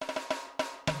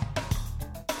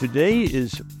Today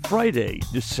is Friday,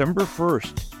 December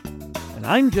 1st, and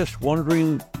I'm just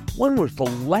wondering, when was the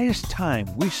last time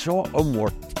we saw a more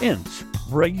tense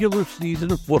regular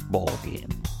season football game?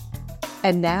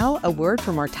 And now, a word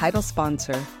from our title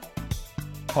sponsor.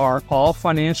 Are all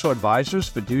financial advisors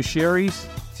fiduciaries?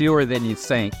 Fewer than you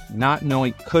think. Not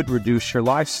knowing could reduce your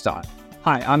lifestyle.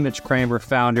 Hi, I'm Mitch Kramer,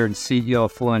 founder and CEO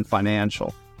of Fluent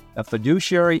Financial. A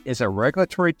fiduciary is a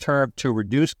regulatory term to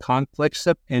reduce conflicts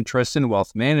of interest in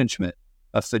wealth management.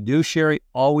 A fiduciary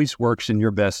always works in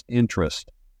your best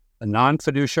interest. A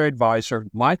non-fiduciary advisor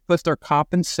might put their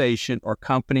compensation or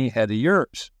company ahead of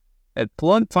yours. At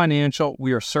Fluent Financial,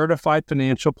 we are certified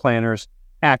financial planners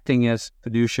acting as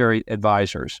fiduciary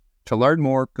advisors. To learn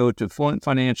more, go to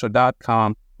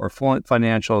fluentfinancial.com or Fluent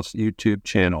Financial's YouTube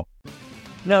channel.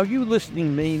 Now, you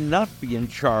listening may not be in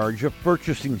charge of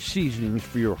purchasing seasonings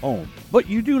for your home, but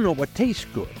you do know what tastes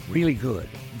good, really good.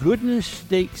 Goodness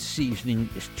Steak Seasoning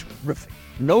is terrific.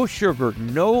 No sugar,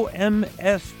 no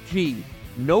MSG,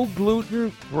 no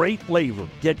gluten, great flavor.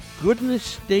 Get Goodness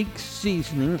Steak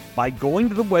Seasoning by going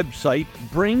to the website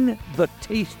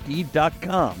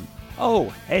bringthetasty.com. Oh,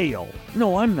 hail.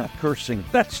 No, I'm not cursing.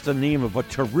 That's the name of a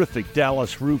terrific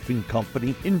Dallas roofing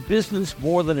company in business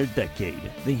more than a decade.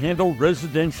 They handle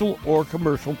residential or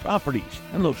commercial properties.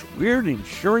 And those weird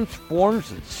insurance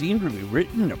forms that seem to be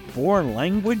written in a foreign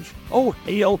language, Oh,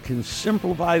 hail can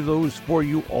simplify those for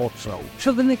you also.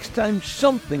 So the next time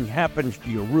something happens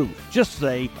to your roof, just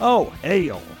say, Oh,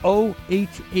 hail.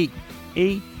 OHEAAIL.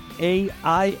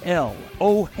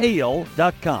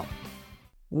 OHail.com.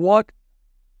 What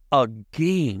a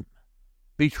game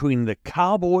between the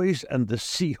Cowboys and the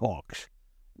Seahawks.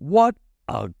 What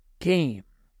a game.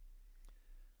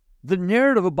 The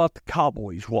narrative about the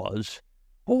Cowboys was,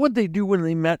 well, what'd they do when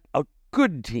they met a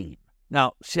good team?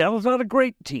 Now, Seattle's not a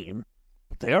great team,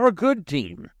 but they are a good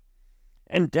team.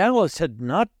 And Dallas had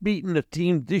not beaten a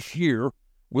team this year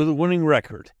with a winning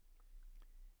record.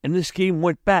 And this game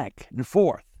went back and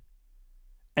forth,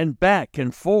 and back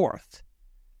and forth,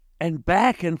 and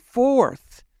back and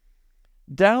forth.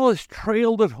 Dallas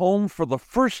trailed at home for the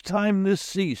first time this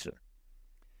season.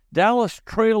 Dallas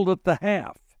trailed at the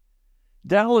half.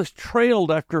 Dallas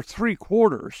trailed after three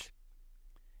quarters.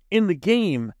 In the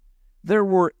game, there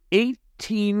were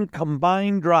 18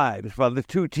 combined drives by the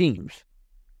two teams,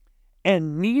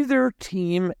 and neither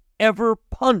team ever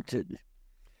punted.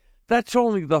 That's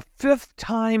only the fifth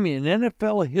time in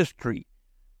NFL history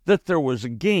that there was a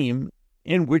game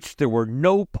in which there were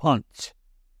no punts.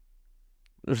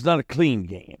 It was not a clean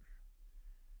game.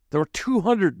 There were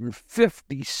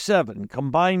 257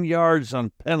 combined yards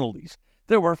on penalties.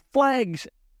 There were flags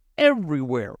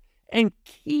everywhere, and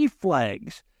key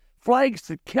flags, flags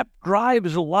that kept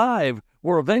drives alive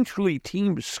where eventually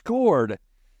teams scored.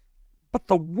 But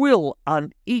the will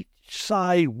on each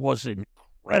side was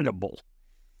incredible.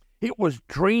 It was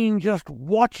draining just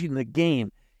watching the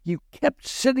game. You kept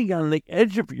sitting on the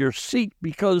edge of your seat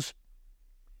because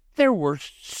there were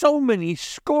so many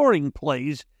scoring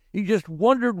plays, you just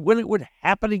wondered when it would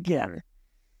happen again.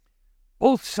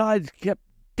 Both sides kept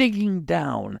digging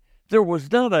down. There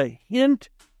was not a hint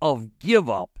of give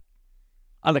up.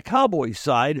 On the Cowboys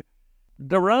side,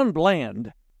 DaRon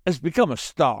Bland has become a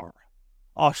star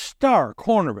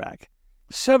cornerback.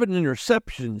 7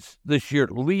 interceptions this year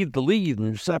to lead the league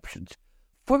in interceptions.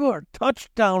 4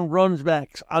 touchdown runs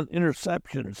backs on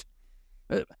interceptions.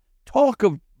 Talk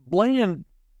of Bland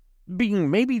being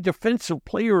maybe Defensive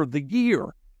Player of the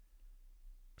Year.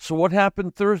 So what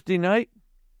happened Thursday night?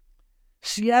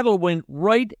 Seattle went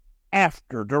right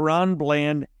after DaRon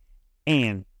Bland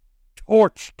and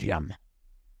torched him.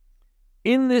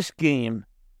 In this game,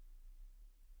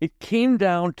 it came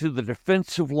down to the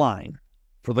defensive line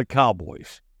for the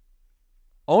Cowboys.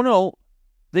 Oh no,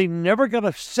 they never got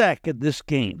a sack in this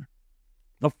game.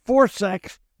 The 4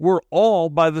 sacks were all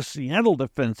by the Seattle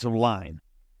defensive line.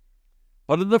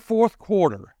 But in the fourth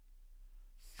quarter,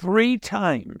 3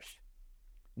 times,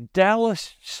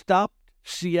 Dallas stopped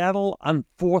Seattle on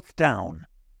 4th down.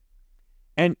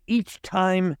 And each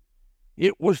time,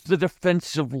 it was the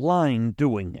defensive line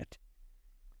doing it.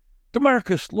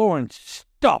 DeMarcus Lawrence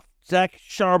stuffed Zach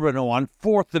Charbonneau on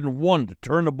 4th and 1 to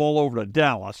turn the ball over to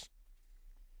Dallas.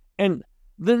 And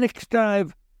the next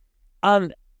drive,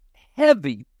 on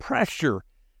heavy pressure,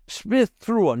 Smith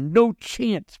threw a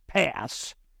no-chance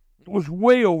pass. It was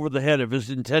way over the head of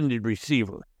his intended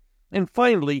receiver. And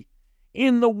finally,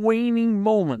 in the waning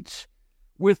moments,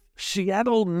 with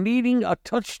Seattle needing a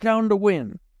touchdown to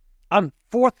win, on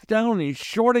 4th down and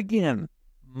short again,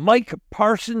 Mike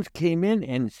Parsons came in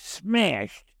and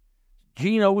smashed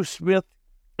Geno Smith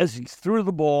as he threw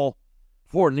the ball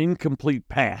for an incomplete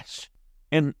pass.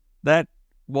 And that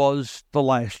was the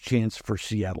last chance for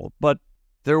Seattle. But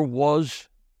there was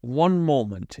one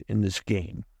moment in this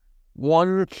game,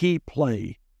 one key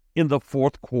play in the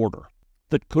fourth quarter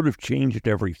that could have changed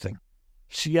everything.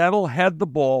 Seattle had the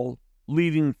ball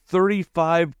leading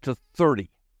 35-30.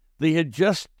 They had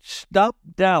just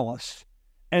stopped Dallas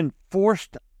and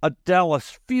forced a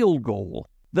Dallas field goal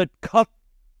that cut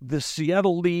the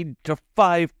Seattle lead to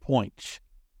 5 points.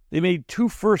 They made 2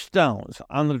 first downs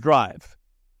on the drive.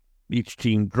 Each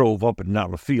team drove up and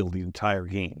down the field the entire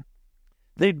game.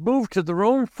 They'd moved to their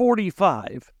own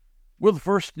 45 with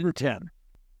 1st and 10.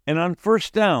 And on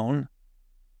first down,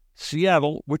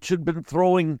 Seattle, which had been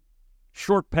throwing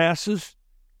short passes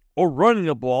or running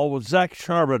the ball with Zach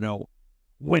Charbonneau,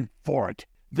 went for it.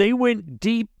 They went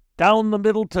deep down the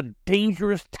middle to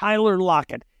dangerous Tyler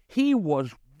Lockett. He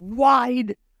was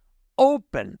wide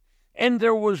open, and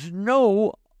there was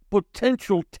no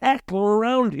potential tackler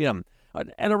around him.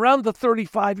 And around the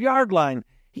 35-yard line,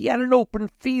 he had an open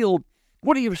field.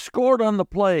 Would he have scored on the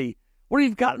play? Would he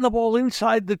have gotten the ball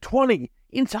inside the 20,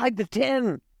 inside the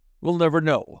 10? We'll never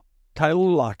know. Tyler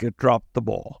Lockett dropped the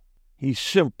ball. He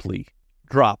simply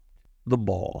dropped the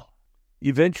ball.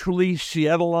 Eventually,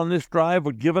 Seattle on this drive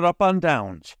would give it up on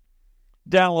downs.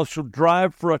 Dallas would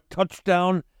drive for a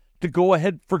touchdown to go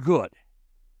ahead for good.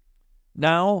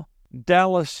 Now,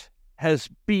 Dallas has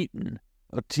beaten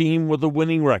a team with a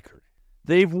winning record.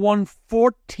 They've won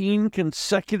 14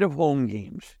 consecutive home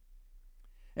games,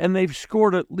 and they've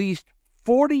scored at least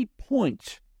 40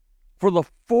 points for the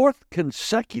 4th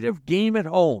consecutive game at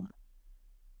home.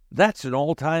 That's an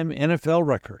all-time NFL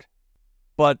record.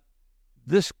 But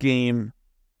this game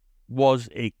was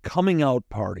a coming-out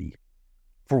party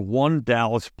for one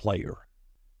Dallas player,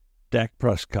 Dak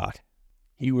Prescott.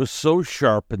 He was so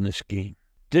sharp in this game,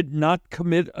 did not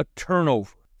commit a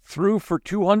turnover, threw for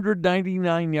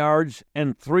 299 yards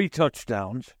and 3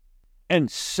 touchdowns, and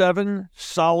 7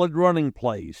 solid running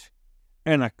plays,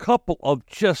 and a couple of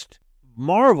just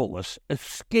marvelous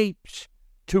escapes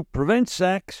to prevent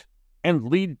sacks and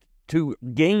lead to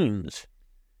gains.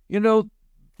 You know,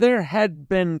 there had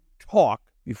been talk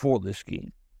before this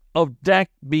game of Dak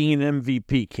being an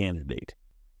MVP candidate.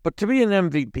 But to be an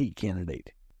MVP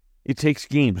candidate, it takes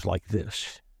games like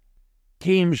this.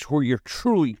 Games where you're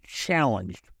truly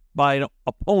challenged by an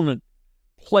opponent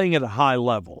playing at a high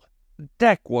level.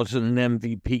 Dak wasn't an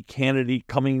MVP candidate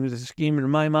coming into this game in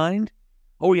my mind.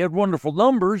 Oh, he had wonderful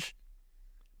numbers,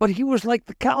 but he was like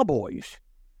the Cowboys.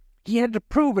 He had to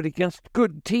prove it against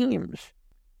good teams.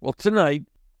 Well, tonight,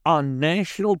 on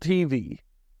national TV,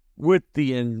 with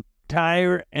the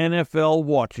entire NFL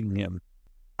watching him,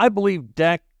 I believe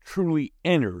Dak truly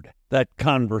entered that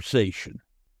conversation.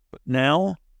 But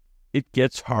now, it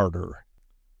gets harder.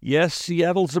 Yes,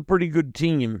 Seattle's a pretty good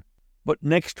team, but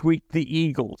next week the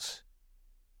Eagles,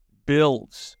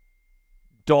 Bills,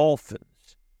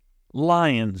 Dolphins,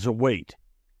 Lions await.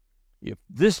 If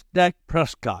this Dak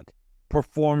Prescott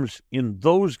performs in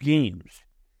those games,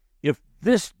 if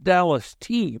this Dallas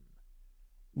team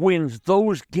wins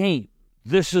those games,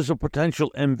 this is a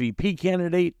potential MVP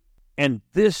candidate, and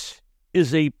this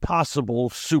is a possible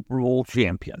Super Bowl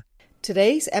champion.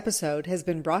 Today's episode has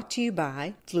been brought to you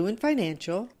by Fluent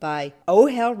Financial, by Oh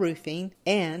Hell Roofing,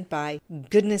 and by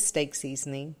Goodness Steak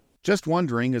Seasoning. Just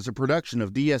Wondering is a production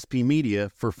of DSP Media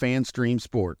for FanStream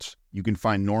Sports. You can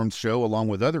find Norm's show along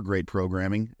with other great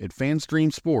programming at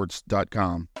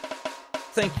fanstreamsports.com.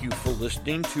 Thank you for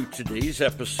listening to today's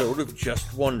episode of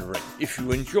Just Wondering. If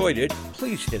you enjoyed it,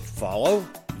 please hit follow.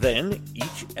 Then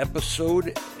each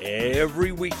episode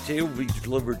every weekday will be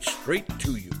delivered straight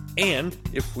to you. And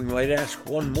if we might ask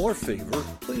one more favor,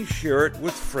 please share it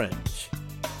with friends.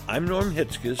 I'm Norm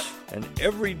Hitzges, and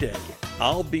every day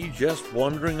I'll be just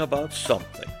wondering about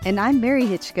something. And I'm Mary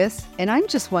Hitzges, and I'm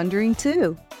just wondering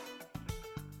too.